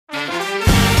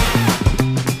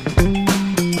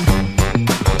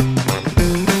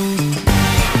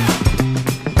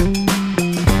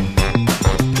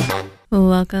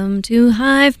Welcome to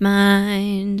Hive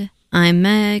Mind. I'm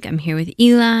Meg. I'm here with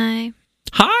Eli.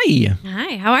 Hi.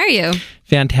 Hi, how are you?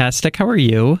 Fantastic. How are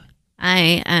you?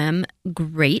 I am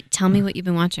great. Tell me what you've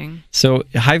been watching. So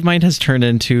Hive Mind has turned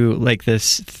into like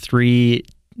this 3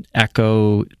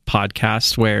 echo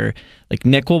podcast where like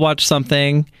Nick will watch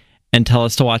something and tell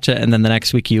us to watch it, and then the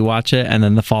next week you watch it, and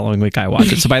then the following week I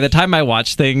watch it. So by the time I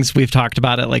watch things, we've talked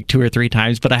about it like 2 or 3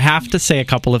 times, but I have to say a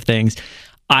couple of things.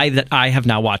 I have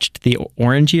now watched The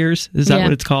Orange Years, is that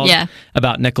what it's called? Yeah.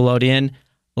 About Nickelodeon.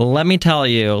 Let me tell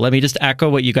you, let me just echo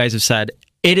what you guys have said.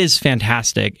 It is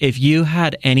fantastic. If you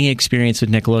had any experience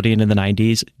with Nickelodeon in the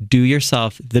 90s, do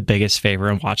yourself the biggest favor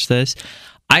and watch this.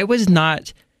 I was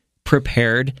not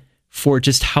prepared for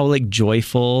just how like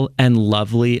joyful and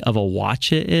lovely of a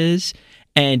watch it is.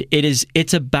 And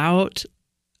it's about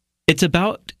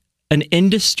an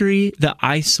industry that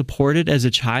I supported as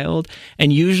a child.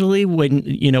 And usually when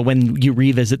you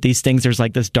revisit these things, there's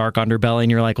like this dark underbelly and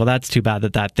you're like, well, that's too bad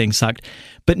that thing sucked.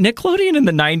 But Nickelodeon in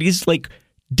the 90s, like,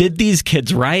 did these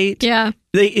kids right? Yeah.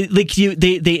 They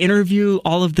interview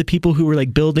all of the people who were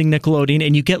like building Nickelodeon,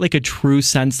 and you get like a true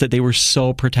sense that they were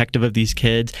so protective of these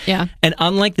kids. Yeah. And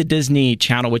unlike the Disney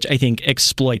Channel, which I think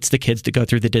exploits the kids to go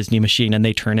through the Disney machine and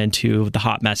they turn into the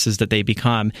hot messes that they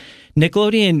become,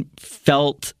 Nickelodeon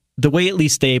felt, the way at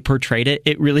least they portrayed it,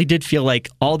 it really did feel like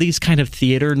all these kind of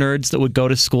theater nerds that would go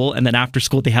to school, and then after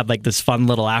school they had like this fun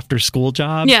little after school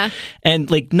job. Yeah. And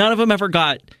like none of them ever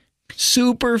got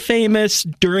super famous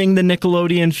during the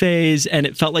Nickelodeon phase, and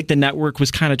it felt like the network was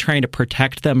kind of trying to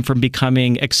protect them from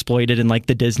becoming exploited in like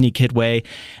the Disney kid way.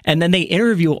 And then they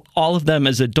interview all of them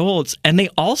as adults, and they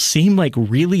all seem like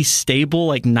really stable,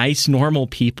 like nice, normal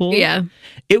people. Yeah.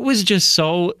 It was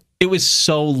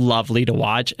so lovely to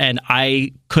watch, and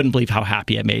I couldn't believe how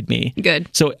happy it made me. Good.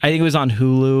 So I think it was on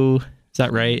Hulu. Is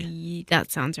that right?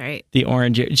 That sounds right. The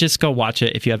Orange. Just go watch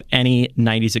it if you have any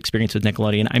 90s experience with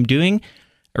Nickelodeon. I'm doing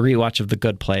a rewatch of The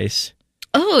Good Place.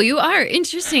 Oh, you are?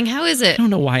 Interesting. How is it? I don't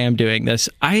know why I'm doing this.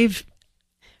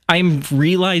 I'm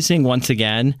realizing once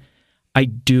again, I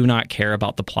do not care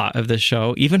about the plot of this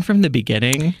show, even from the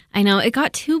beginning. I know. It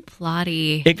got too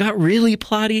plotty. It got really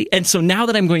plotty. And so now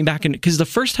that I'm going back, because the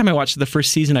first time I watched the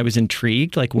first season, I was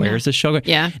intrigued. Like, where's this show going?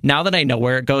 Yeah. Now that I know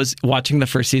where it goes, watching the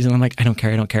first season, I'm like, I don't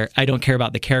care. I don't care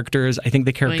about the characters. I think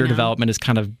the character development is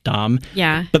kind of dumb.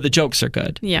 Yeah. But the jokes are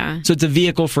good. Yeah. So it's a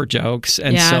vehicle for jokes.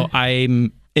 And so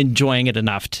I'm enjoying it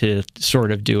enough to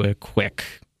sort of do a quick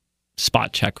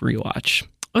spot check rewatch.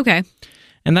 Okay.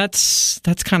 And that's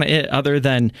kind of it, other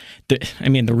than,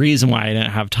 the reason why I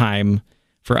didn't have time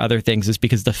for other things is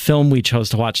because the film we chose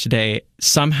to watch today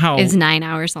somehow is 9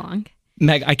 hours long.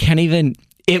 Meg, I can't even,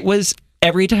 it was,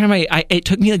 every time it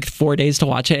took me like 4 days to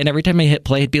watch it, and every time I hit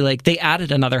play, it'd be like, they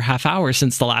added another half hour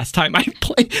since the last time I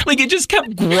played. Like, it just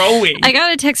kept growing. I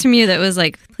got a text from you that was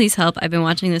like, please help. I've been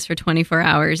watching this for 24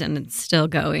 hours and it's still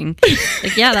going.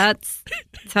 Like, yeah, that's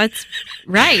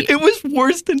right. It was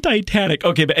worse than Titanic.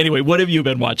 Okay, but anyway, what have you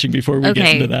been watching before we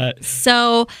get into that?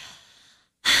 So,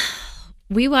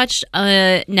 we watched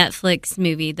a Netflix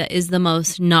movie that is the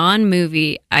most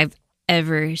non-movie I've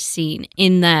ever seen,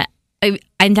 in that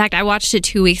in fact, I watched it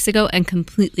 2 weeks ago and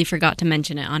completely forgot to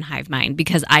mention it on Hive Mind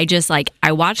because I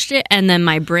watched it and then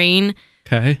my brain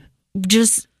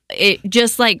just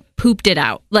pooped it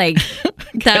out. Like,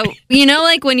 that,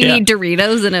 like when you need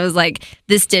Doritos and it was like,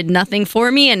 this did nothing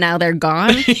for me and now they're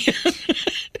gone.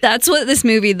 That's what this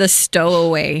movie, The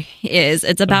Stowaway, is.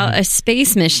 It's about a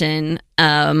space mission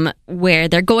where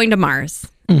they're going to Mars.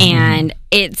 Mm-hmm. And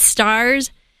it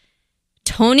stars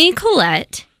Toni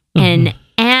Collette and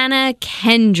Anna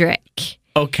Kendrick.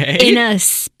 Okay. In a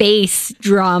space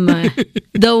drama.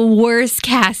 The worst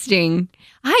casting.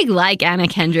 I like Anna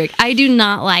Kendrick. I do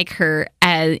not like her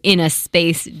in a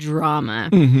space drama.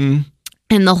 Mm-hmm.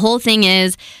 And the whole thing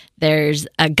is, there's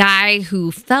a guy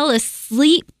who fell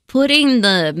asleep putting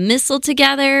the missile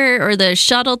together or the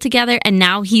shuttle together, and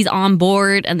now he's on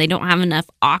board and they don't have enough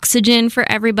oxygen for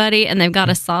everybody and they've got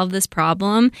to solve this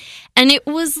problem. And it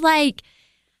was like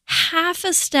half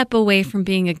a step away from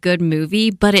being a good movie,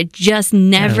 but it just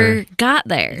never got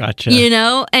there. Gotcha.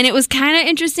 And it was kind of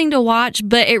interesting to watch,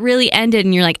 but it really ended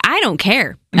and you're like, I don't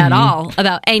care at all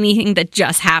about anything that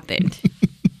just happened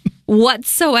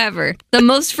whatsoever. The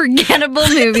most forgettable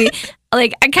movie.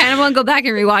 Like, I kind of want to go back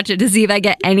and rewatch it to see if I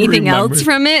get anything else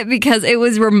from it, because it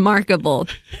was remarkable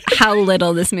how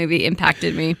little this movie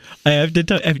impacted me. I have to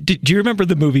tell. Do you remember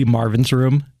the movie Marvin's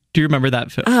Room? Do you remember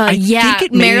that film? Yeah,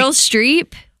 Meryl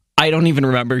Streep. I don't even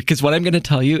remember, because what I'm going to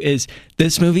tell you is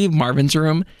this movie, Marvin's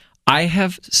Room, I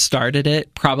have started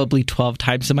it probably 12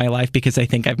 times in my life because I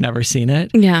think I've never seen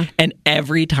it. Yeah. And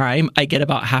every time I get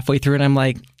about halfway through it, I'm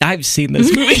like, I've seen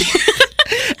this movie.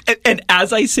 And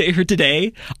as I sit here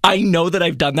today, I know that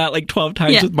I've done that like 12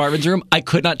 times with Marvin's Room. I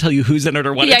could not tell you who's in it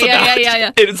or what it's about.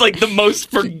 Yeah. It's like the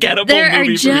most forgettable movie. There are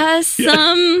just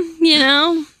some, you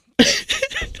know...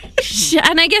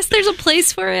 and I guess there's a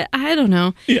place for it. I don't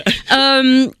know. Yeah.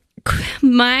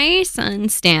 My son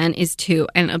Stan is 2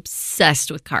 and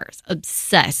obsessed with cars.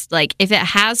 Obsessed. Like if it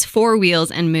has 4 wheels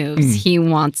and moves, he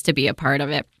wants to be a part of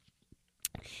it.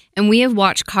 And we have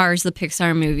watched Cars, the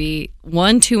Pixar movie,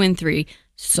 1, 2, and 3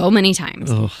 so many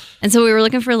times. Ugh. And so we were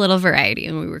looking for a little variety,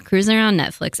 and we were cruising around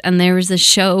Netflix, and there was a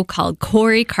show called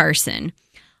Corey Carson.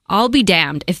 I'll be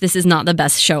damned if this is not the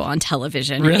best show on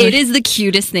television. Really? It is the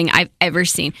cutest thing I've ever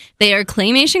seen. They are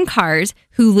claymation cars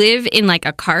who live in like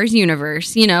a Cars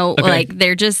universe, you know, like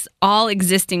they're just all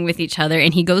existing with each other.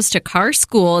 And he goes to car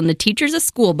school and the teacher's a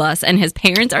school bus and his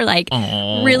parents are like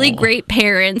really great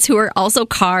parents who are also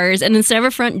cars. And instead of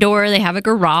a front door, they have a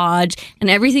garage and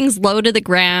everything's low to the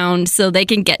ground so they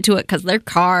can get to it because they're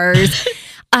cars.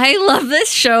 I love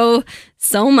this show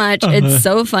so much. It's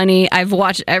so funny. I've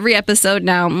watched every episode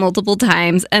now multiple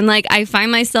times. And like I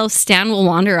find myself, Stan will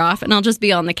wander off and I'll just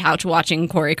be on the couch watching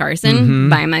Corey Carson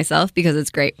by myself because it's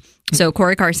great. So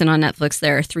Corey Carson on Netflix,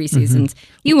 there are 3 seasons.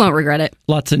 You won't regret it.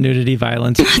 Lots of nudity,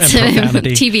 violence, and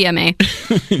profanity.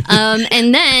 TVMA.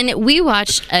 And then we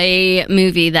watched a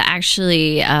movie that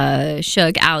actually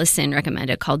Shug Allison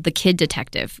recommended called The Kid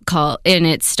Detective. And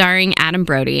it's starring Adam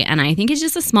Brody. And I think it's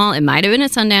just it might have been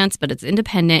at Sundance, but it's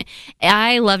independent.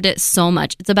 I loved it so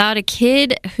much. It's about a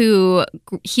kid who,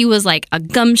 he was like a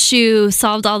gumshoe,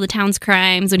 solved all the town's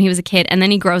crimes when he was a kid. And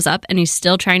then he grows up and he's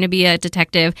still trying to be a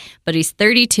detective, but he's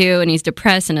 32 and he's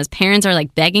depressed and his parents are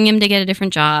like begging him to get a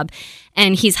different job.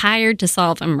 And he's hired to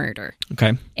solve a murder.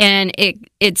 Okay. And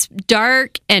it's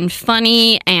dark and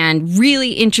funny and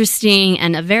really interesting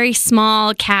and a very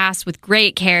small cast with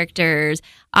great characters.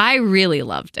 I really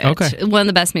loved it. Okay. One of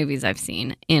the best movies I've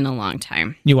seen in a long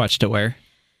time. You watched it where?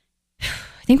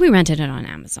 I think we rented it on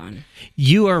Amazon.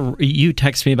 You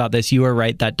texted me about this. You are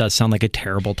right. That does sound like a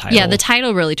terrible title. Yeah, the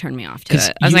title really turned me off to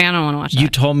it. I was like, I don't want to watch that. You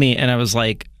told me, and I was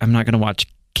like, I'm not going to watch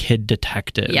Kid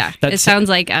Detective. Yeah, it sounds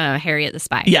like Harriet the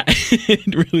Spy. Yeah,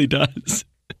 it really does.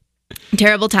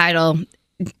 Terrible title.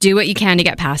 Do what you can to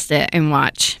get past it and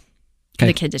watch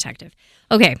The Kid Detective.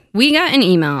 Okay, we got an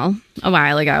email a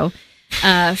while ago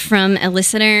from a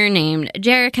listener named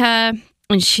Jerica.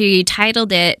 And she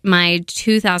titled it My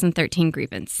 2013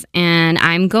 Grievance. And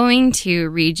I'm going to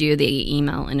read you the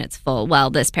email in its full.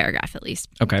 Well, this paragraph at least.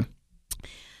 Okay.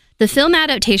 The film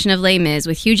adaptation of Les Mis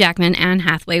with Hugh Jackman and Anne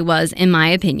Hathaway was, in my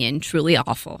opinion, truly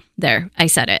awful. There, I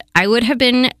said it. I would have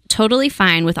been totally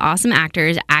fine with awesome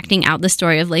actors acting out the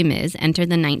story of Les Mis, enter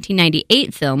the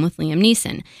 1998 film with Liam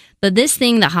Neeson. But this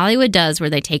thing that Hollywood does where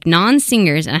they take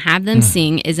non-singers and have them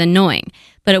sing is annoying.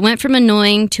 But it went from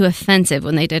annoying to offensive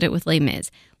when they did it with Les Mis,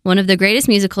 one of the greatest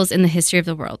musicals in the history of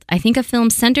the world. I think a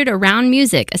film centered around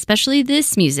music, especially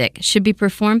this music, should be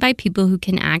performed by people who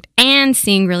can act and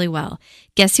sing really well.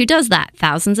 Guess who does that?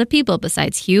 Thousands of people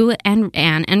besides Hugh and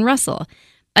Anne and Russell.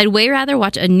 I'd way rather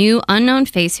watch a new, unknown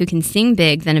face who can sing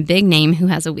big than a big name who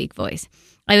has a weak voice.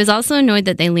 I was also annoyed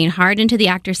that they lean hard into the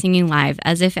actor singing live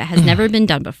as if it has never been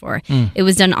done before. It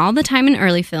was done all the time in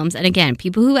early films, and again,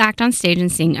 people who act on stage and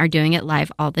sing are doing it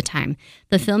live all the time.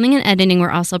 The filming and editing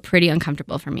were also pretty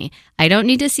uncomfortable for me. I don't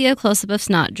need to see a close-up of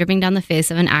snot dripping down the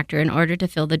face of an actor in order to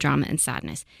feel the drama and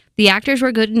sadness. The actors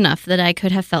were good enough that I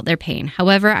could have felt their pain.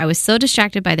 However, I was so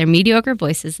distracted by their mediocre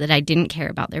voices that I didn't care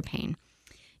about their pain.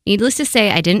 Needless to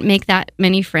say, I didn't make that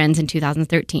many friends in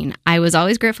 2013. I was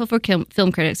always grateful for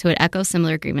film critics who would echo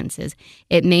similar grievances.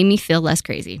 It made me feel less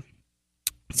crazy.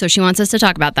 So she wants us to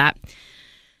talk about that.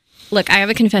 Look, I have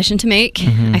a confession to make.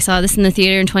 I saw this in the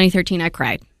theater in 2013. I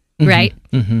cried, right?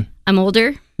 I'm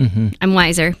older. I'm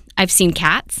wiser. I've seen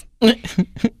Cats.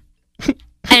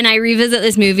 And I revisit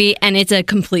this movie, and it's a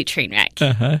complete train wreck.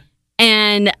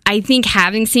 And I think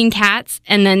having seen Cats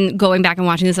and then going back and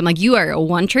watching this, I'm like, you are a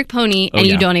one-trick pony, and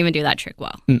you don't even do that trick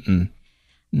well.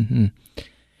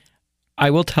 I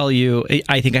will tell you,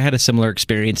 I think I had a similar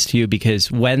experience to you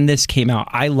because when this came out,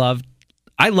 I love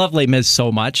Les Mis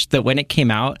so much that when it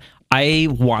came out, I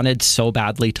wanted so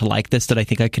badly to like this that I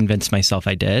think I convinced myself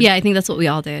I did. Yeah, I think that's what we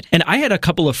all did. And I had a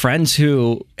couple of friends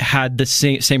who had the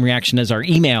same reaction as our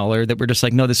email, or that were just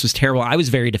like, no, this was terrible. I was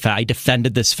very I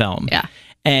defended this film. Yeah.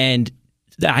 And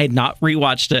I had not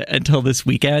rewatched it until this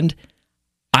weekend.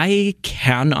 I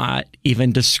cannot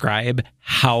even describe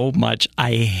how much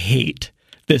I hate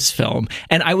this film.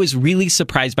 And I was really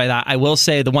surprised by that. I will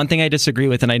say the one thing I disagree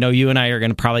with, and I know you and I are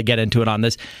going to probably get into it on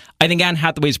this, I think Anne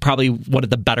Hathaway is probably one of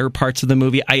the better parts of the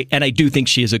movie. I do think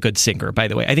she is a good singer, by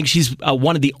the way. I think she's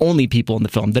one of the only people in the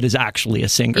film that is actually a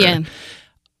singer. Yeah.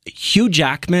 Hugh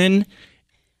Jackman,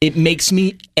 it makes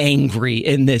me angry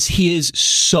in this. He is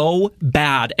so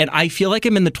bad. And I feel like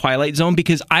I'm in the Twilight Zone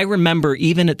because I remember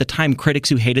even at the time critics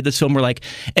who hated this film were like,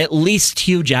 at least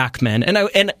Hugh Jackman. And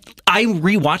I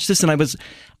rewatched this and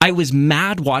I was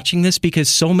mad watching this because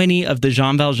so many of the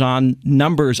Jean Valjean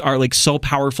numbers are like so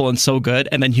powerful and so good.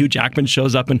 And then Hugh Jackman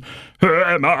shows up and, who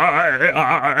am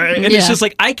I? And it's just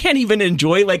like, I can't even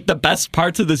enjoy like the best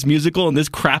parts of this musical in this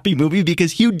crappy movie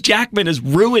because Hugh Jackman is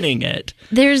ruining it.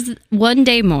 There's One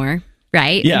Day More,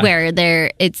 right? Yeah. Where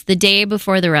it's the day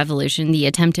before the revolution, the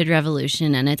attempted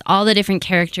revolution, and it's all the different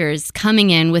characters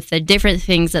coming in with the different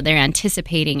things that they're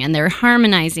anticipating and they're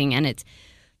harmonizing, and it's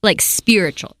like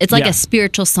spiritual. It's like a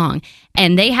spiritual song.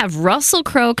 And they have Russell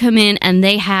Crowe come in and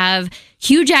they have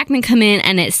Hugh Jackman come in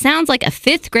and it sounds like a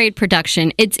 5th grade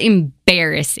production. It's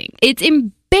embarrassing. It's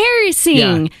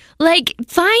embarrassing. Yeah. Like,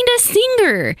 find a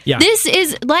singer. Yeah. This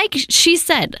is, like she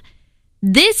said,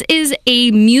 this is a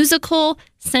musical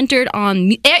centered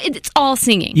on, it's all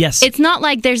singing. Yes. It's not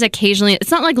like there's occasionally,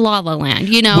 it's not like La La Land,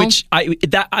 you know? Which,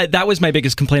 that was my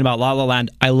biggest complaint about La La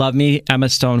Land. I love me Emma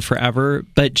Stone forever,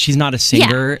 but she's not a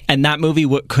singer. Yeah. And that movie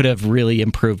could have really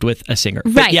improved with a singer.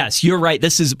 Right. But yes, you're right.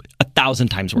 This is 1,000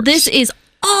 times worse. This is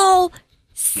all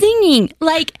singing.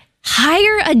 Like,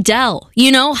 hire Adele,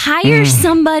 you know? Hire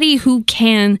somebody who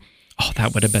can... Oh,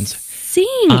 that would have been...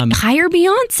 Sing. Hire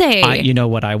Beyonce. You know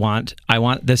what I want? I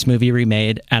want this movie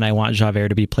remade, and I want Javert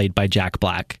to be played by Jack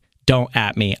Black. Don't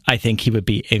at me. I think he would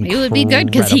be incredible. It would be good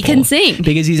because he can sing.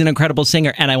 Because he's an incredible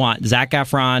singer, and I want Zac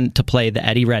Efron to play the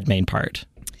Eddie Redmayne part.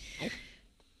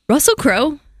 Russell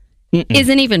Crowe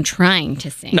isn't even trying to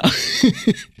sing. No.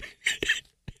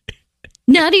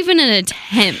 Not even an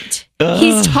attempt.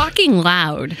 He's talking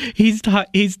loud. He's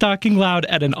talking loud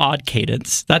at an odd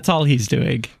cadence. That's all he's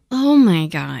doing. Oh my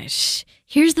gosh.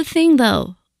 Here's the thing,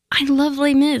 though. I love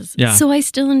Les Mis, so I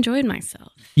still enjoyed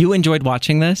myself. You enjoyed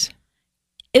watching this?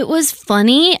 It was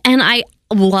funny, and I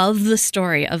love the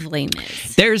story of Les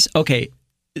Mis. There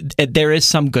is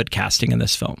some good casting in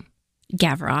this film.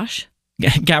 Gavroche.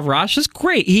 Gavroche is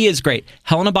great. He is great.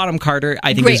 Helena Bonham Carter,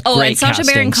 I think, is great. And Sacha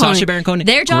Baron Cohen. Sacha Baron Cohen.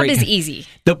 Their job is easy.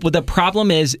 The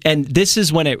problem is, and this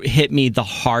is when it hit me the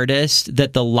hardest,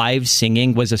 that the live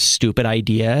singing was a stupid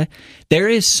idea. There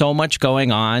is so much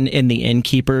going on in the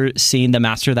innkeeper scene, the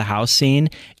master of the house scene.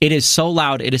 It is so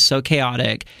loud. It is so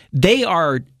chaotic.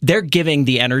 They're giving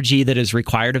the energy that is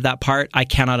required of that part. I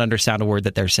cannot understand a word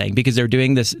that they're saying because they're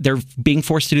doing this. They're being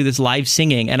forced to do this live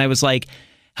singing. And I was like,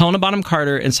 Helena Bonham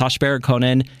Carter and Sacha Baron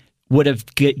Cohen would have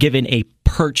given a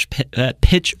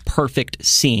pitch perfect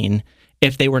scene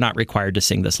if they were not required to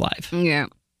sing this live. Yeah,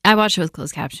 I watched it with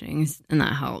closed captioning, and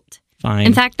that helped. Fine.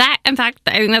 In fact, I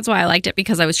think that's why I liked it,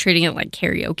 because I was treating it like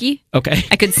karaoke. Okay,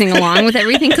 I could sing along with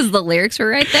everything because the lyrics were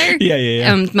right there.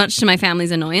 Yeah. Much to my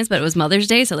family's annoyance, but it was Mother's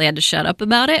Day, so they had to shut up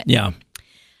about it. Yeah.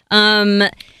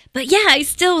 But yeah, I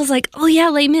still was like, oh yeah,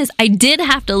 Les Mis. I did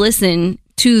have to listen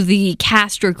to the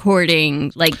cast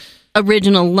recording, like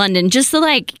original London, just to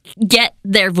like get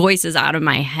their voices out of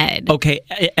my head. Okay,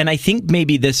 and I think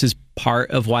maybe this is part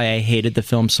of why I hated the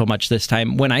film so much this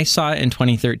time. When I saw it in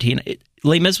 2013,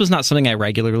 Les Mis was not something I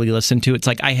regularly listened to. It's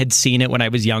like I had seen it when I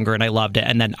was younger and I loved it.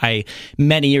 And then I,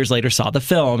 many years later, saw the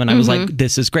film and I was like,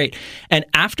 this is great. And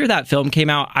after that film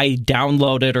came out, I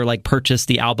downloaded or like purchased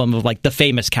the album of like the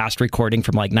famous cast recording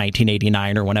from like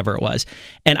 1989 or whenever it was.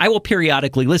 And I will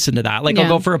periodically listen to that. Like I'll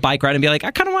go for a bike ride and be like, I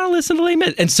kind of want to listen to Les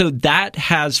Mis. And so that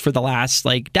has for the last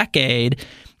like decade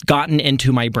gotten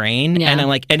into my brain, and I'm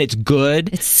like, and it's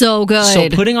good. It's so good. So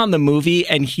putting on the movie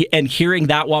and hearing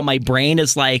that while my brain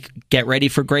is like, get ready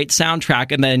for great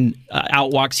soundtrack, and then out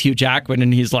walks Hugh Jackman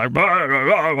and he's like, blah, blah,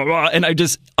 blah, blah, blah. And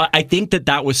I think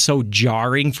that was so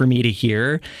jarring for me to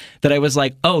hear that I was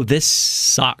like, oh, this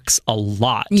sucks a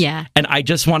lot. Yeah. And I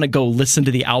just want to go listen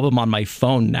to the album on my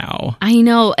phone now. I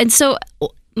know. And so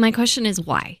my question is,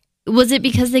 why? Was it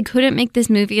because they couldn't make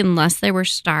this movie unless there were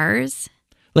stars?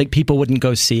 Like people wouldn't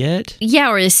go see it? Yeah,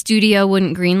 or the studio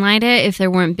wouldn't greenlight it if there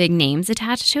weren't big names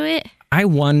attached to it? I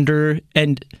wonder,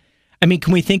 and I mean,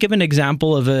 can we think of an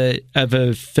example of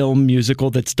a film musical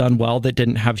that's done well that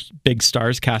didn't have big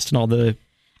stars cast in all the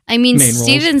main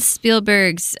Steven roles?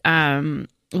 Spielberg's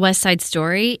West Side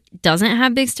Story doesn't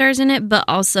have big stars in it, but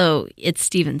also it's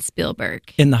Steven Spielberg.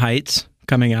 In the Heights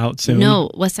coming out soon. No,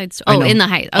 West Side Story. Oh, In the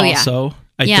Heights. Oh, also,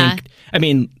 yeah. I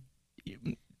think,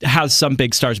 has some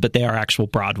big stars, but they are actual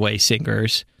Broadway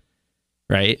singers,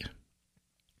 right?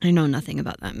 I know nothing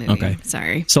about that movie. Okay.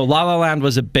 Sorry. So La La Land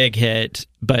was a big hit,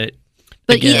 but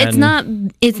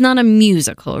again, it's not a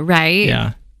musical, right?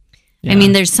 Yeah. I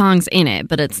mean, there's songs in it,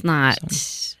 but it's not.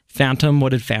 Phantom, what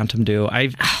did Phantom do? I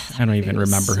don't even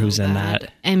remember who's in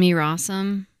that. Emmy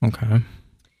Rossum. Okay.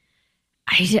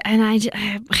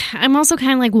 I'm also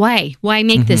kind of like, why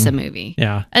make this a movie?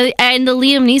 Yeah. And the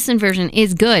Liam Neeson version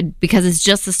is good because it's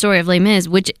just the story of Les Mis,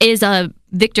 which is a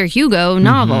Victor Hugo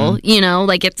novel. You know,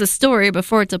 like it's a story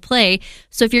before it's a play.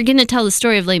 So if you're going to tell the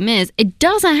story of Les Mis, it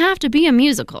doesn't have to be a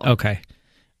musical. Okay.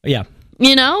 Yeah.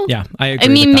 You know? Yeah, I agree. I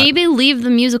mean, maybe leave the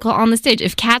musical on the stage.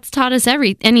 If Cats taught us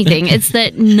anything, it's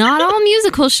that not all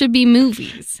musicals should be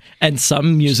movies. And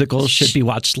some musicals should be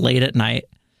watched late at night.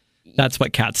 That's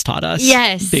what Cats taught us.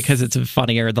 Yes. Because it's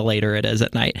funnier the later it is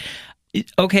at night.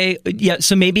 Okay, yeah,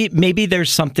 so maybe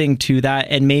there's something to that,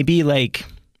 and maybe like,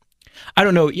 I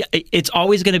don't know, it's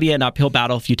always going to be an uphill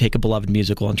battle if you take a beloved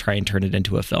musical and try and turn it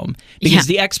into a film. Because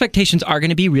the expectations are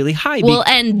going to be really high. Well,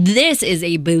 and this is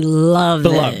a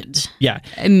beloved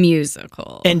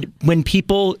musical. And when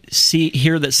people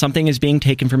hear that something is being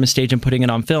taken from a stage and putting it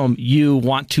on film, you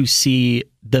want to see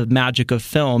the magic of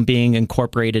film being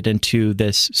incorporated into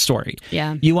this story.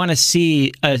 Yeah. You want to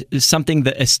see something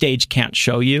that a stage can't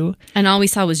show you. And all we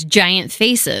saw was giant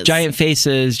faces. Giant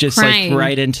faces just crying. Like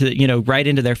right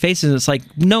into their faces. And it's like,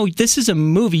 no, this is a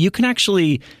movie. You can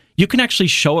actually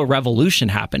show a revolution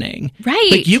happening. Right.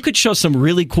 Like you could show some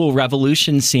really cool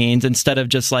revolution scenes instead of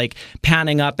just like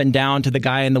panning up and down to the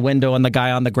guy in the window and the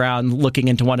guy on the ground looking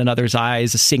into one another's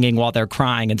eyes, singing while they're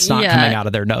crying and snot coming out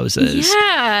of their noses.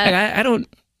 Yeah. Like, I don't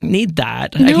need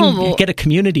that. No. I can get a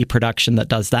community production that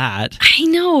does that. I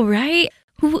know, right?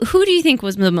 Who do you think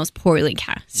was the most poorly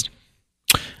cast?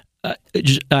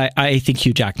 I think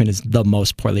Hugh Jackman is the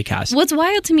most poorly cast. What's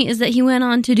wild to me is that he went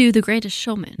on to do The Greatest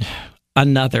Showman.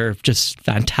 Another just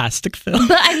fantastic film.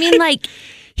 But I mean, like,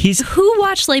 who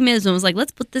watched Les Mis and was like,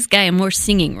 let's put this guy in more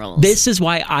singing roles? This is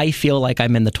why I feel like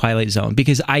I'm in the Twilight Zone,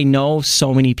 because I know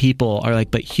so many people are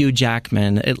like, but Hugh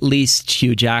Jackman, at least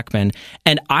Hugh Jackman.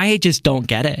 And I just don't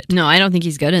get it. No, I don't think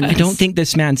he's good in this. I don't think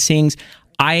this man sings.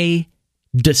 I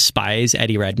despise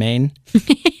Eddie Redmayne.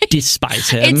 Despise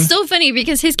him. It's so funny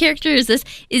because his character is the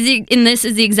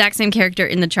exact same character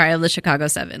in The Trial of the Chicago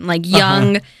 7. Like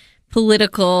young,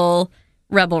 political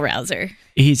rebel rouser.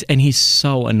 He's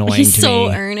so annoying. He's so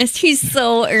earnest. He's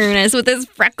so earnest with his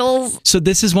freckles. So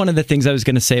this is one of the things I was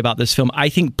going to say about this film. I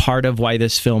think part of why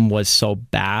this film was so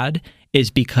bad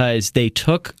is because they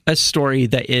took a story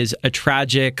that is a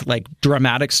tragic, like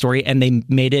dramatic story, and they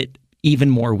made it even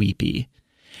more weepy.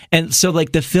 And so,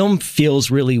 like, the film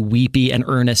feels really weepy and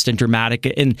earnest and dramatic,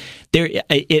 and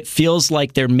it feels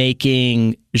like they're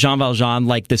making Jean Valjean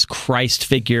like this Christ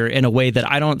figure in a way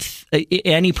that I don't.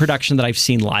 Any production that I've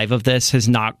seen live of this has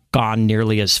not gone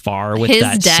nearly as far with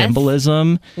that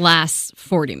symbolism. Lasts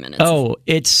 40 minutes. Oh,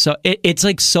 it's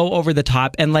like so over the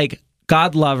top, and like,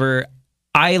 God love her.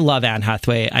 I love Anne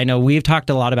Hathaway. I know we've talked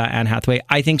a lot about Anne Hathaway.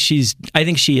 I think she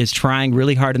is trying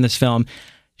really hard in this film.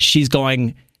 She's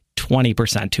going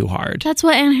 20% too hard. That's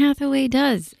what Anne Hathaway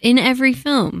does in every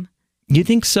film. You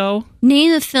think so?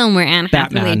 Name a film where Anne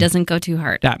Hathaway doesn't go too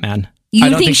hard. Batman.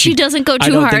 You think she doesn't go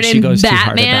too hard in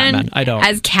Batman? I don't.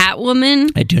 As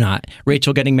Catwoman? I do not.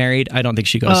 Rachel Getting Married? I don't think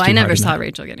she goes too hard. I never saw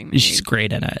Rachel Getting Married. She's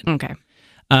great in it. Okay.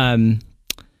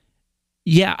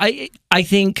 Yeah, I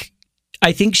think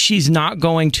she's not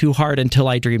going too hard until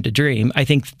I Dreamed a Dream. I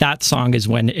think that song is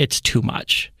when it's too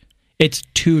much. It's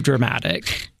too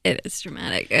dramatic. It is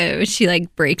dramatic. She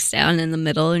like breaks down in the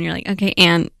middle and you're like, okay,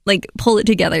 Anne, like pull it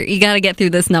together. You got to get through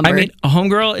this number. I mean,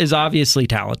 Homegirl is obviously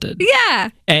talented.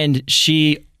 Yeah. And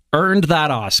she earned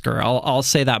that Oscar. I'll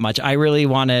say that much. I really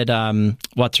wanted,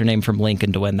 what's her name from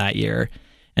Lincoln to win that year.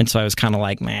 And so I was kind of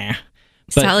like, meh.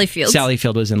 But Sally Field. Sally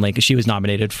Field was in Lincoln. She was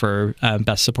nominated for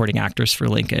Best Supporting Actress for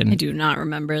Lincoln. I do not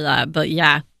remember that, but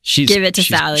yeah. Give it to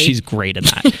Sally. She's great in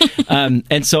that.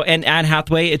 and Anne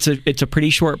Hathaway, it's a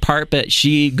pretty short part, but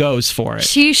she goes for it.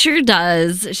 She sure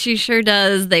does.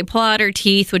 They pull out her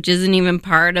teeth, which isn't even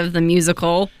part of the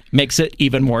musical. Makes it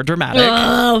even more dramatic.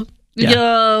 Oh,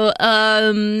 yeah.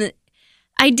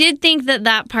 I did think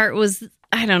that part was,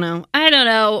 I don't know.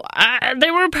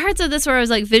 There were parts of this where I was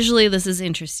like, visually, this is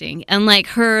interesting. And like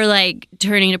her like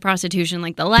turning to prostitution,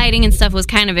 like the lighting and stuff was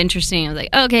kind of interesting. I was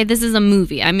like, okay, this is a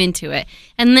movie. I'm into it.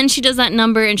 And then she does that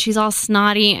number and she's all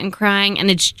snotty and crying and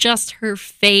it's just her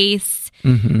face.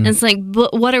 Mm-hmm. And it's like,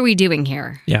 but what are we doing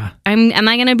here? Yeah. Am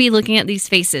I going to be looking at these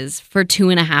faces for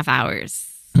 2.5 hours?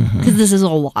 Because this is a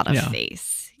lot of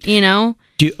face, you know?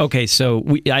 Okay, so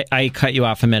I cut you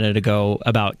off a minute ago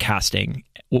about casting.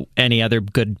 any other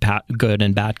good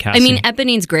and bad casting. I mean,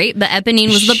 Eponine's great, but Eponine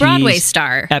was the Broadway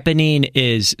star. Eponine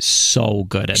is so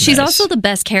good at She's also the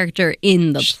best character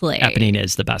in the play. Eponine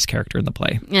is the best character in the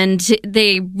play. And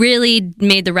they really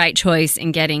made the right choice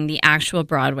in getting the actual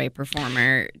Broadway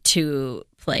performer to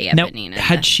play Eponine.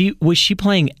 Now, was she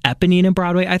playing Eponine in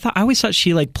Broadway? I always thought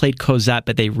she played Cosette,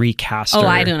 but they recast her. Oh,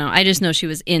 I don't know. I just know she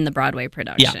was in the Broadway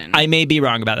production. Yeah, I may be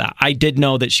wrong about that. I did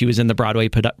know that she was in the Broadway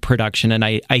production, and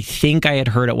I think I had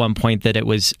heard at one point that it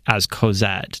was as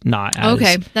Cosette, not as...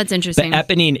 Okay, that's interesting. But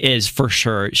Eponine is for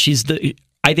sure.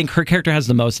 I think her character has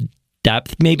the most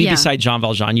depth. Maybe besides Jean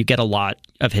Valjean, you get a lot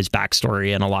of his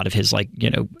backstory and a lot of his,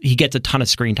 he gets a ton of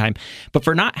screen time. But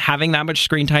for not having that much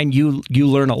screen time, you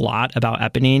learn a lot about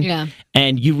Eponine. Yeah.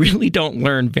 And you really don't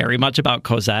learn very much about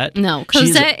Cosette. No,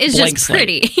 Cosette is just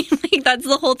pretty. That's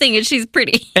the whole thing, is she's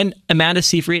pretty. And Amanda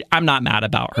Seyfried, I'm not mad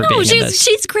about her being in this.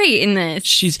 She's great in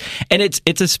this.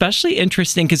 It's especially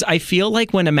interesting because I feel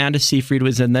like when Amanda Seyfried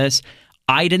was in this,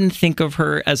 I didn't think of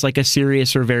her as a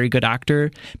serious or very good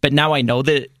actor, but now I know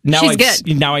that now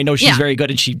I know she's very good,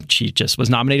 and she just was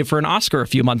nominated for an Oscar a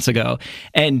few months ago,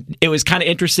 and it was kind of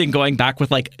interesting going back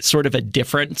with sort of a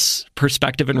different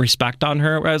perspective and respect on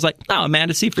her, where I was like, oh,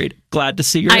 Amanda Seyfried, glad to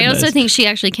see her. I also think she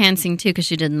actually can sing too, because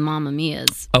she did Mamma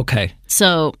Mia's. Okay,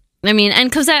 so. I mean,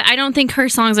 and Cosette, I don't think her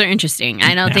songs are interesting.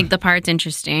 I don't think the part's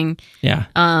interesting. Yeah.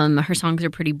 Her songs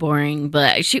are pretty boring,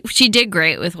 but she did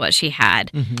great with what she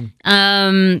had.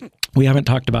 Mm-hmm. We haven't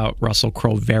talked about Russell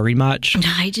Crowe very much.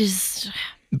 I just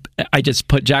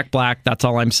put Jack Black. That's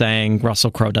all I'm saying. Russell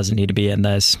Crowe doesn't need to be in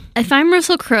this. If I'm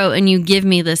Russell Crowe and you give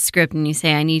me this script and you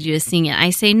say, I need you to sing it,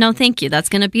 I say, no, thank you. That's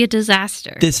going to be a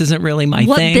disaster. This isn't really my thing.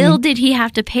 What bill did he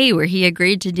have to pay where he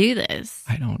agreed to do this?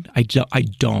 I don't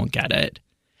get it.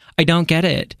 I don't get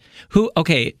it.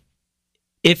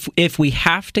 If we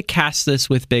have to cast this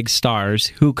with big stars,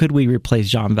 who could we replace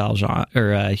Jean Valjean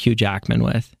or Hugh Jackman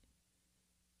with?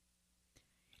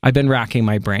 I've been racking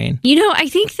my brain. I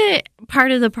think that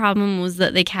part of the problem was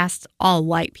that they cast all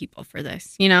white people for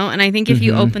this, and I think if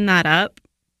you open that up,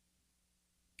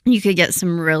 you could get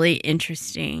some really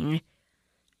interesting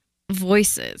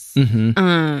voices.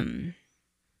 Mm-hmm.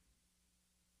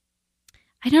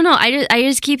 I don't know. I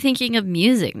just keep thinking of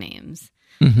music names.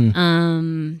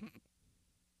 Mm-hmm.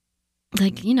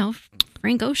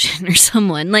 Frank Ocean or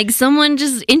someone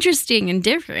just interesting and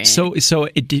different. So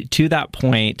to that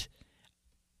point,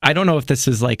 I don't know if this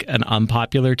is an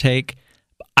unpopular take.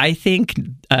 I think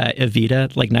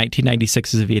Evita,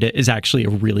 1996's Evita, is actually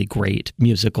a really great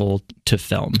musical to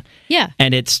film. Yeah.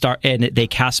 And they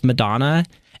cast Madonna,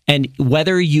 and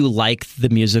whether you like the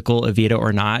musical Evita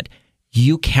or not,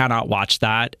 you cannot watch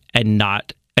that and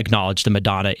not acknowledge that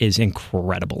Madonna is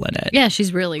incredible in it. Yeah,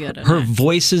 she's really good at it. Her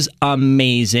voice is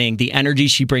amazing. The energy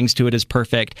she brings to it is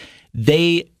perfect.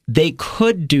 They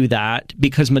could do that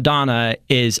because Madonna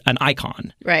is an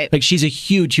icon. Right. She's a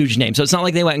huge, huge name. So it's not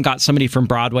like they went and got somebody from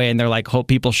Broadway and they're hope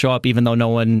people show up even though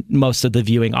most of the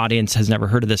viewing audience has never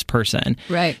heard of this person.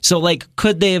 Right. So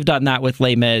could they have done that with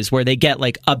Les Mis, where they get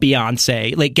a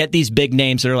Beyonce, get these big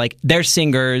names that are they're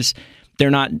singers. They're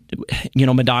not,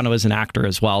 Madonna was an actor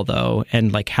as well, though,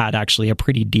 and had actually a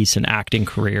pretty decent acting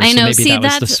career. I know. So maybe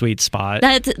that was the sweet spot.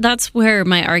 That's where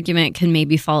my argument can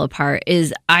maybe fall apart.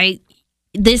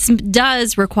 This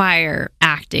does require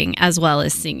acting as well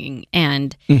as singing,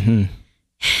 and mm-hmm.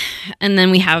 and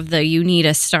then we have you need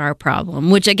a star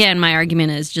problem, which again, my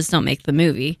argument is just don't make the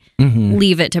movie, mm-hmm.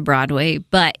 leave it to Broadway.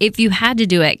 But if you had to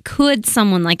do it, could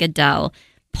someone like Adele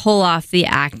pull off the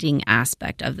acting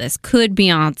aspect of this? Could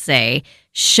Beyonce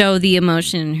show the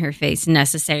emotion in her face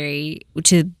necessary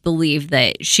to believe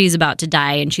that she's about to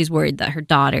die and she's worried that her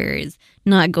daughter is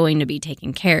not going to be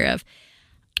taken care of?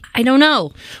 I don't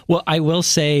know. Well, I will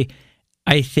say,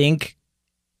 I think,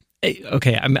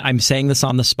 okay, I'm saying this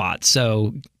on the spot,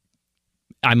 so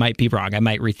I might be wrong. I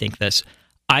might rethink this.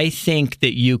 I think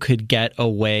that you could get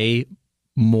away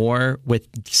more with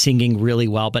singing really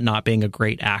well but not being a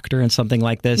great actor in something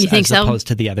like this, as opposed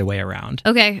to the other way around.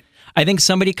 Okay. I think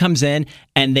somebody comes in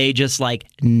and they just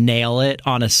nail it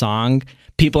on a song.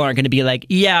 People aren't going to be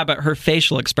yeah, but her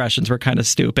facial expressions were kind of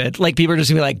stupid. People are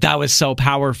just going to be that was so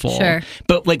powerful. Sure.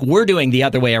 But we're doing the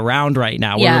other way around right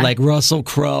now, where we're Russell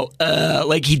Crowe,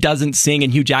 he doesn't sing,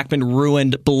 and Hugh Jackman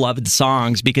ruined beloved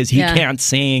songs because he can't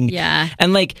sing. Yeah.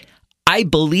 And I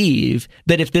believe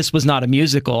that if this was not a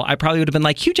musical, I probably would have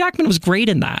been Hugh Jackman was great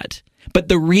in that. But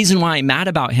the reason why I'm mad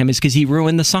about him is because he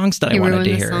ruined the songs that I wanted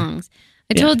to hear. Songs.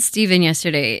 I told Steven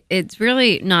yesterday, it's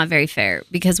really not very fair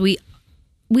because we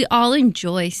all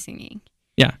enjoy singing.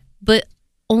 Yeah. But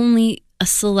only a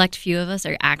select few of us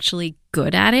are actually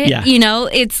good at it. Yeah.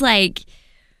 It's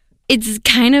it's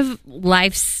kind of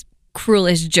life's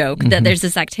cruelest joke that there's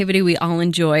this activity we all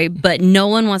enjoy, but no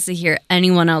one wants to hear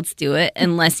anyone else do it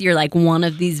unless you're like one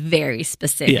of these very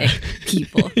specific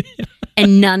people.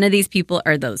 And none of these people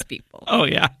are those people. Oh,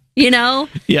 yeah. You know?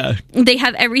 Yeah. They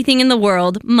have everything in the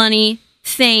world, money,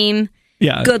 fame,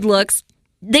 good looks.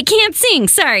 They can't sing.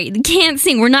 Sorry, they can't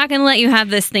sing. We're not going to let you have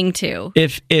this thing too.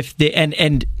 If they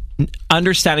and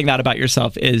understanding that about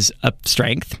yourself is a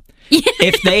strength.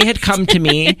 If they had come to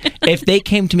me, if they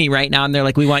came to me right now and they're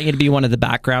like, we want you to be one of the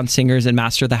background singers and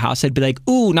Master of the House, I'd be like,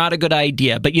 ooh, not a good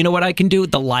idea. But you know what I can do?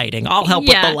 The lighting. I'll help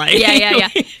with the lighting. Yeah.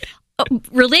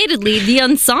 Relatedly, the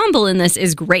ensemble in this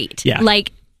is great. Yeah.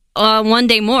 Like, One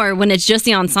Day More, when it's just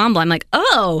the ensemble, I'm like,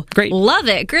 oh, great. Love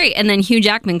it. Great. And then Hugh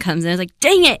Jackman comes in and is like,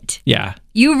 dang it. Yeah.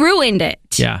 You ruined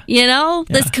it. Yeah. You know,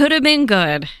 this could have been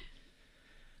good.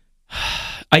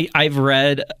 I've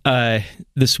read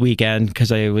this weekend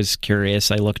because I was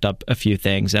curious. I looked up a few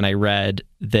things and I read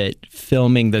that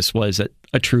filming this was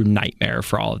a true nightmare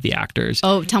for all of the actors.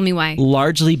 Oh, tell me why.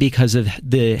 Largely because of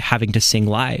the having to sing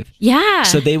live. Yeah.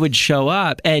 So they would show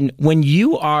up. And when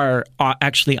you are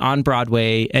actually on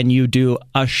Broadway and you do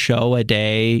a show a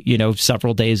day, you know,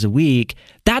 several days a week,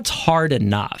 that's hard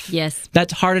enough. Yes.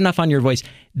 That's hard enough on your voice.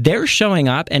 They're showing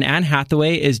up and Anne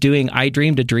Hathaway is doing I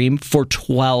Dreamed a Dream for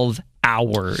 12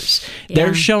 hours. Yeah.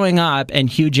 They're showing up and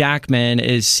Hugh Jackman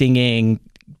is singing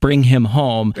Bring Him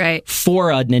Home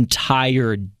for an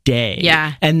entire day.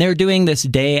 Yeah. And they're doing this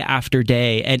day after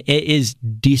day and it is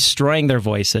destroying their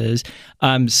voices.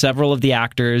 Several of the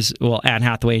actors, well, Anne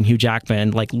Hathaway and Hugh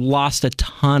Jackman, like lost a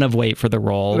ton of weight for the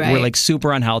role. Were like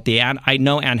super unhealthy. And I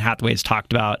know Anne Hathaway has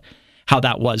talked about how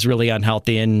that was really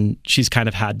unhealthy and she's kind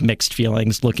of had mixed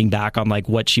feelings looking back on like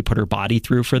what she put her body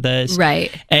through for this.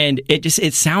 Right. And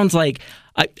it sounds like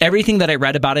everything that I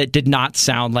read about it did not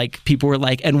sound like people were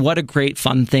like, and what a great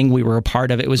fun thing we were a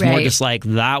part of. It was more just like,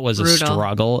 that was brutal. A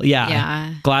struggle.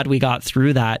 Yeah. Glad we got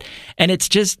through that. And it's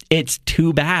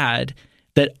too bad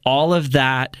that all of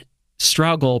that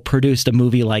struggle produced a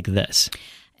movie like this.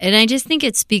 And I just think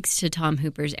it speaks to Tom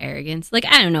Hooper's arrogance. Like,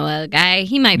 I don't know, a guy,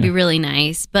 he might be really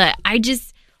nice, but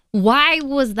why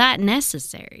was that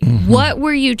necessary? Mm-hmm. What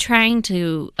were you trying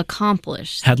to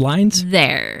accomplish? Headlines?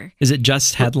 There. Is it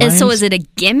just headlines? So is it a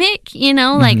gimmick? You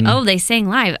know, like, oh, they sang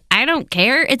live. I don't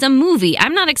care. It's a movie.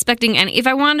 I'm not expecting any. If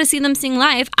I wanted to see them sing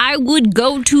live, I would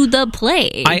go to the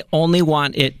play. I only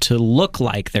want it to look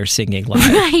like they're singing live.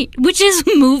 Right, which is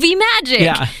movie magic.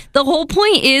 Yeah. The whole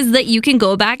point is that you can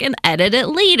go back and edit it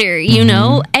later. You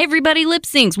know, everybody lip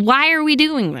syncs. Why are we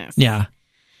doing this? Yeah.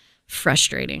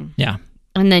 Frustrating. Yeah.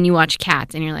 And then you watch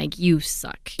Cats and you're like, you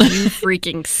suck. You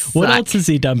freaking suck. What else has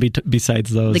he done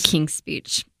besides those? The King's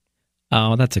Speech.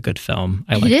 Oh, that's a good film.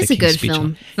 It is a good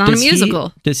film. It's not a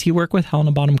musical. Does he work with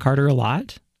Helena Bonham Carter a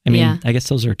lot? I mean, I guess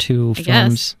those are two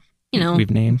films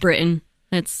we've named. Britain.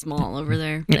 It's small over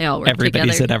there. They all work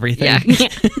Everybody's together. at everything. Yeah.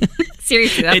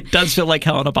 Seriously. It does feel like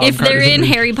Helena Bonham Carter. If they're in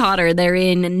Harry Potter, they're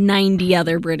in 90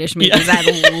 other British movies at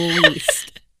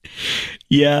least.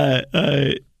 Yeah.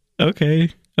 Okay,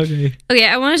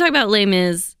 I want to talk about Les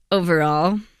Mis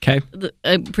overall. Okay.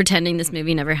 Pretending this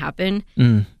movie never happened.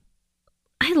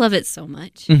 I love it so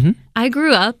much. Mm-hmm. I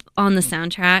grew up on the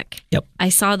soundtrack. Yep. I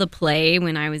saw the play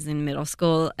when I was in middle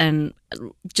school and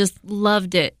just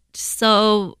loved it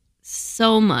so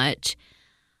much.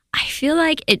 I feel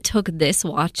like it took this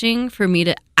watching for me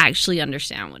to actually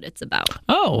understand what it's about.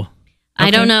 Oh. Okay. I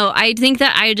don't know. I think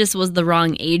that I just was the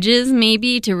wrong ages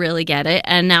maybe to really get it.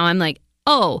 And now I'm like,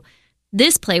 oh,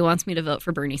 this play wants me to vote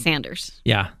for Bernie Sanders.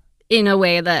 Yeah. In a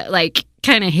way that like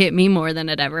kind of hit me more than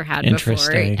it ever had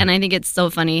before. And I think it's so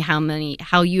funny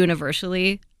how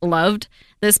universally loved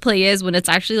this play is when it's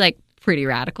actually like pretty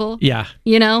radical. Yeah.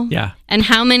 You know? Yeah. And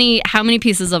how many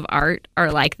pieces of art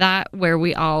are like that where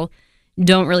we all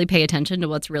don't really pay attention to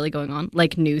what's really going on,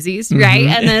 like Newsies, right?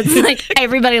 And then it's like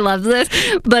everybody loves this,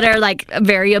 but are like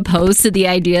very opposed to the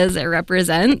ideas it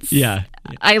represents. Yeah.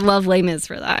 I love Les Mis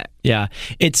for that. Yeah.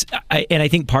 And I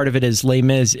think part of it is Les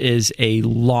Mis is a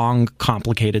long,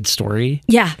 complicated story.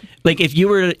 Yeah. Like if you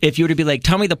were to be like,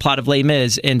 tell me the plot of Les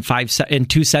Mis in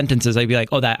 2 sentences, I'd be like,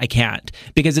 oh, that I can't,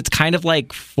 because it's kind of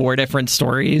like 4 different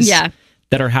stories. Yeah.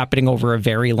 That are happening over a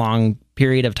very long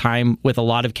period of time with a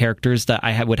lot of characters that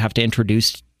I would have to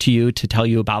introduce to you to tell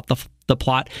you about the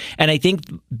plot. And I think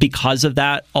because of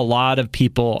that, a lot of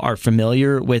people are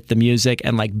familiar with the music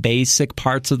and like basic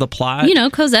parts of the plot. You know,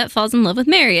 Cosette falls in love with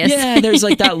Marius. Yeah, there's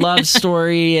like that love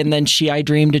story, and then I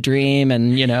dreamed a dream,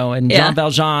 and Jean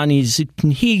Valjean,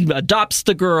 he adopts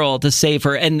the girl to save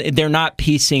her, and they're not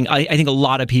piecing. I think a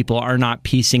lot of people are not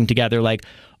piecing together like,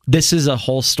 this is a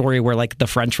whole story where like the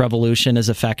French Revolution is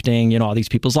affecting, all these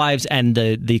people's lives, and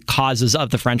the causes of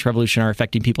the French Revolution are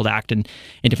affecting people to act in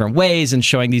different ways and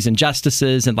showing these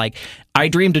injustices. And like I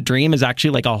Dreamed a Dream is actually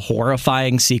like a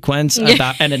horrifying sequence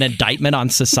about and an indictment on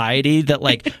society that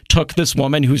like took this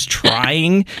woman who's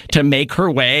trying to make her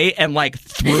way and like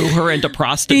threw her into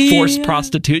forced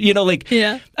prostitute.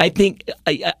 I think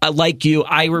I like you.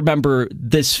 I remember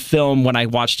this film when I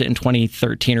watched it in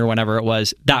 2013 or whenever it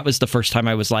was. That was the first time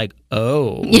I was like,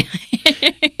 oh.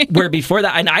 Where before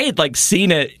that, and I had like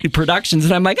seen it in productions,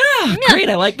 and I'm like, great,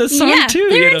 I like this song too.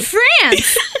 They're in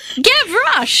France.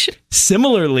 Gavroche.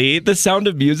 Similarly, The Sound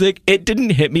of Music, it didn't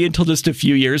hit me until just a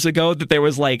few years ago that there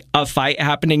was like a fight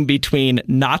happening between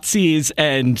Nazis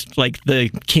and like the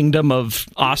Kingdom of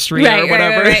Austria or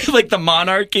whatever, right. Like the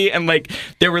monarchy, and like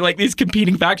there were like these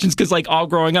competing factions because like all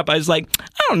growing up, I was like,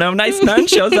 I don't know, nice nun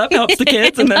shows up, helps the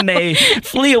kids, and then they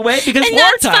flee away because and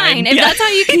wartime. That's fine. If that's how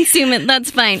you consume it,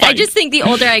 that's fine. I just think the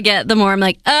older I get, the more I'm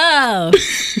like, oh,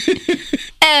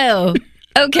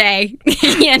 okay,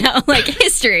 like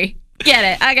history. Get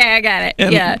it? Okay, I got it.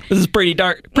 And this is pretty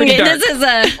dark. This is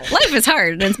life is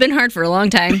hard, and it's been hard for a long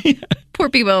time. Poor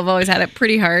people have always had it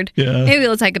pretty hard. Yeah. Maybe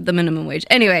let's hike up the minimum wage.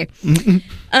 Anyway,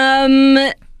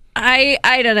 I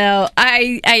don't know.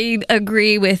 I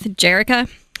agree with Jerica,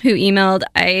 who emailed.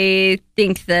 I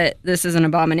think that this is an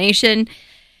abomination.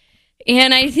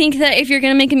 And I think that if you're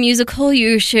going to make a musical,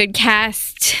 you should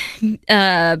cast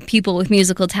people with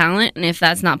musical talent. And if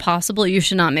that's not possible, you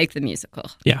should not make the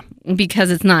musical. Yeah. Because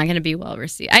it's not going to be well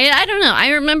received. I don't know. I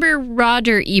remember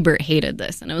Roger Ebert hated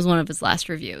this, and it was one of his last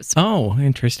reviews. Oh,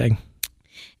 interesting.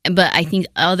 But I think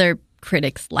other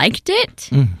critics liked it.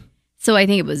 So I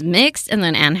think it was mixed, and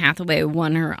then Anne Hathaway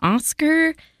won her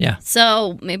Oscar. Yeah.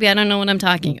 So maybe I don't know what I'm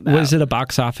talking about. Was it a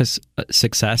box office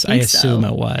success? I assume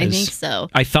it was. I think so.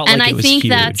 I felt like it was huge.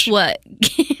 And I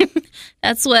think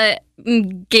that's what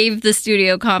gave the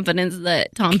studio confidence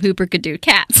that Tom Hooper could do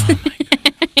Cats.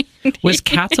 Was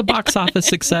Cats a box office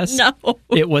success? No.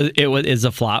 It is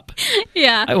a flop.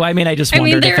 Yeah. I mean, I just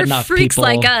wondered if enough people... there were freaks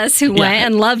like us who went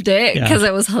and loved it because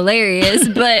it was hilarious,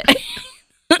 but...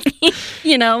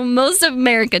 most of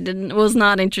America was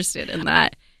not interested in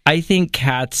that. I think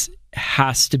Cats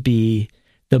has to be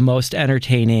the most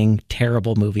entertaining,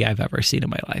 terrible movie I've ever seen in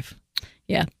my life.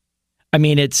 Yeah. I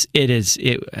mean, it is.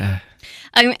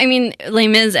 I mean, Les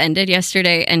Mis ended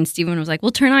yesterday, and Steven was like,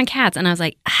 "We'll turn on Cats," and I was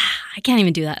like, I can't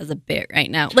even do that as a bit right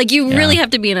now. Like, you really have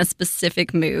to be in a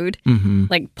specific mood,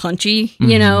 like punchy,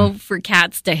 for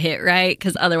Cats to hit right,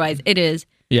 because otherwise, it is.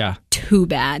 Yeah. Too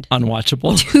bad.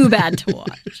 Unwatchable. Too bad to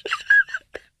watch.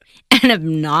 And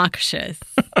obnoxious.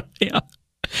 Yeah.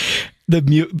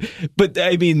 But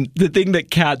I mean, the thing that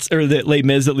Cats, or that Les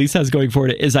Mis at least has going for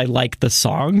it, is I like the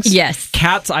songs. Yes.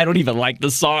 Cats, I don't even like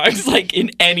the songs, like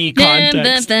in any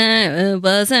context. They're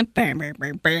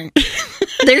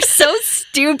so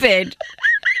stupid.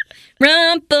 It's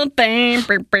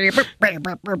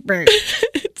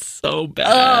so bad.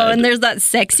 Oh, and there's that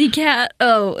sexy cat.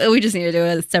 Oh, we just need to do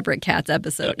a separate Cats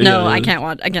episode. No, I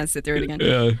can't sit through it again.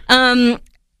 Yeah.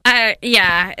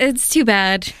 It's too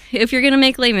bad. If you're gonna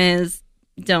make Les Mis,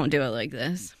 don't do it like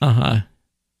this. Amen.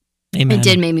 It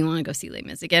did make me want to go see Les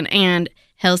Mis again, and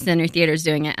Hell Center Theater's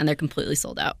doing it, and they're completely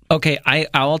sold out. Okay,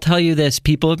 I'll tell you this.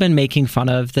 People have been making fun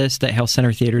of this, that Hell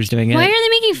Center Theater's doing it. Why are they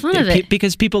making fun of it?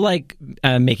 Because people like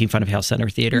making fun of Hell Center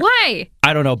Theater. Why?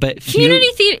 I don't know, but... Community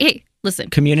theater... Hey, listen.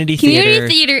 Community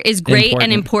theater is great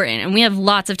and important, and we have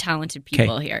lots of talented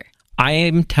people here. I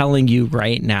am telling you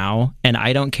right now, and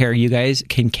I don't care, you guys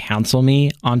can cancel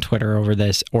me on Twitter over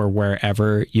this or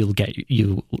wherever you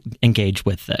engage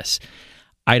with this.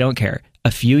 I don't care.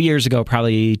 A few years ago,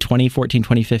 probably 2014,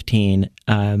 2015,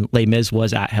 Les Mis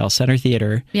was at Hell Center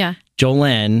Theater. Yeah.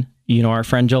 Jolene, our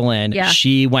friend Jolene,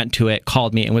 she went to it,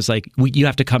 called me, and was like, you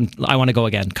have to come. I want to go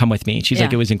again. Come with me. She's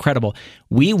like, it was incredible.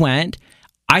 We went.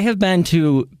 I have been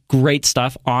to great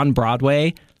stuff on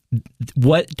Broadway.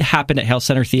 What happened at Hell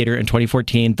Center Theater in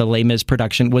 2014, the Les Mis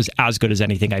production, was as good as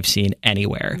anything I've seen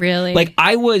anywhere. Really? Like,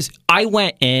 I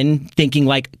went in thinking,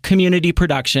 like, community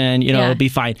production, it'll be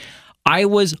fine. I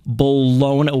was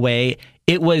blown away.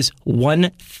 It was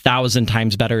 1,000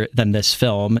 times better than this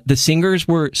film. The singers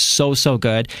were so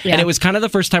good. Yeah. And it was kind of the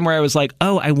first time where I was like,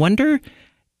 oh, I wonder,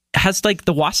 has like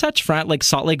the Wasatch Front, like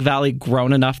Salt Lake Valley,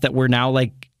 grown enough that we're now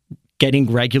like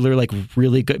getting regular, like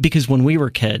really good? Because when we were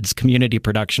kids, community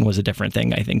production was a different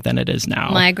thing, I think, than it is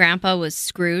now. My grandpa was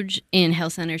Scrooge in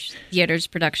Hell Center Theater's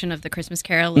production of The Christmas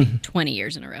Carol 20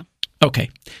 years in a row.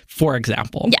 Okay, for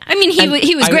example. Yeah, I mean,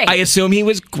 he was great. I assume he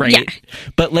was great,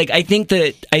 but like I think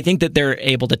that they're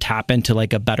able to tap into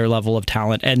like a better level of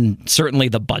talent, and certainly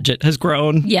the budget has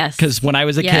grown. Yes, because when I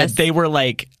was a kid, they were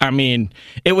like, I mean,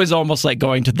 it was almost like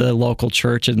going to the local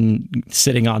church and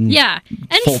sitting on and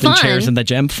folding chairs in the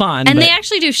gym. Fun, and they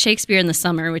actually do Shakespeare in the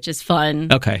summer, which is fun.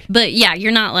 Okay, but yeah,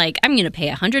 you're not like I'm going to pay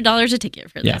 $100 a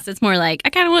ticket for this. Yeah. It's more like I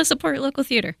kind of want to support local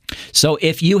theater. So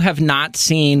if you have not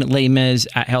seen Les Mis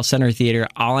at Hale Center Theater,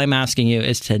 all I'm asking you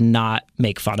is to not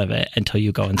make fun of it until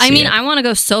you go and see it. I mean, I want to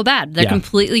go so bad. They're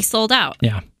completely sold out.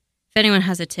 Yeah. If anyone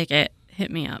has a ticket,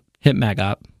 hit me up. Hit Meg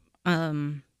up.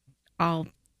 I'll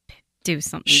do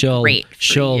something great for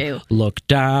she'll you. Look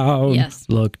down. Yes.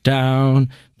 Look down.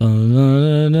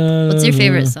 What's your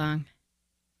favorite song?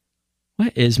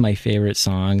 What is my favorite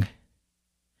song?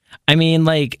 I mean,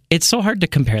 like, it's so hard to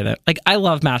compare that. Like, I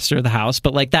love Master of the House,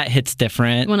 but, like, that hits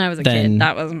different. When I was a kid,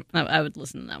 I would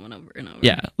listen to that one over and over.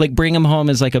 Yeah. Like, Bring 'Em Home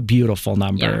is, like, a beautiful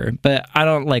number. Yeah. But I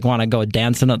don't, like, want to go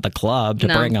dancing at the club to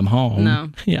bring 'em home. No.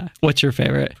 Yeah. What's your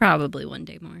favorite? Probably One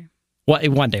Day More.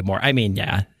 One Day More. I mean,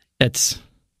 yeah. It's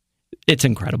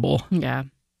incredible. Yeah.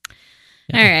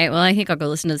 All right. Well, I think I'll go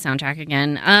listen to the soundtrack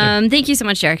again. Thank you so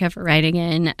much, Jerica, for writing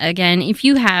in. Again, if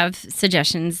you have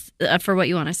suggestions for what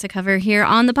you want us to cover here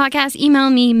on the podcast, email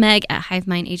me,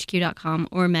 meg@hivemindhq.com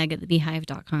or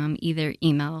meg@thebeehive.com. Either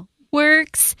email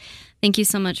works. Thank you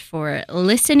so much for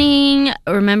listening.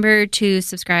 Remember to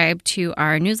subscribe to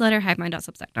our newsletter,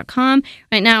 hivemind.substack.com.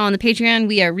 Right now on the Patreon,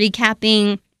 we are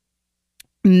recapping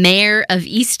Mayor of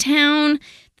Easttown,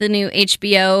 the new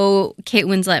HBO Kate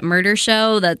Winslet murder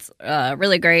show. That's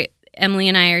really great. Emily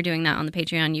and I are doing that on the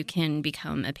Patreon. You can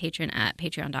become a patron at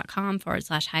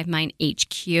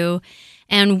patreon.com/HivemindHQ.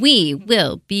 And we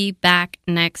will be back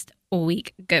next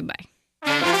week. Goodbye.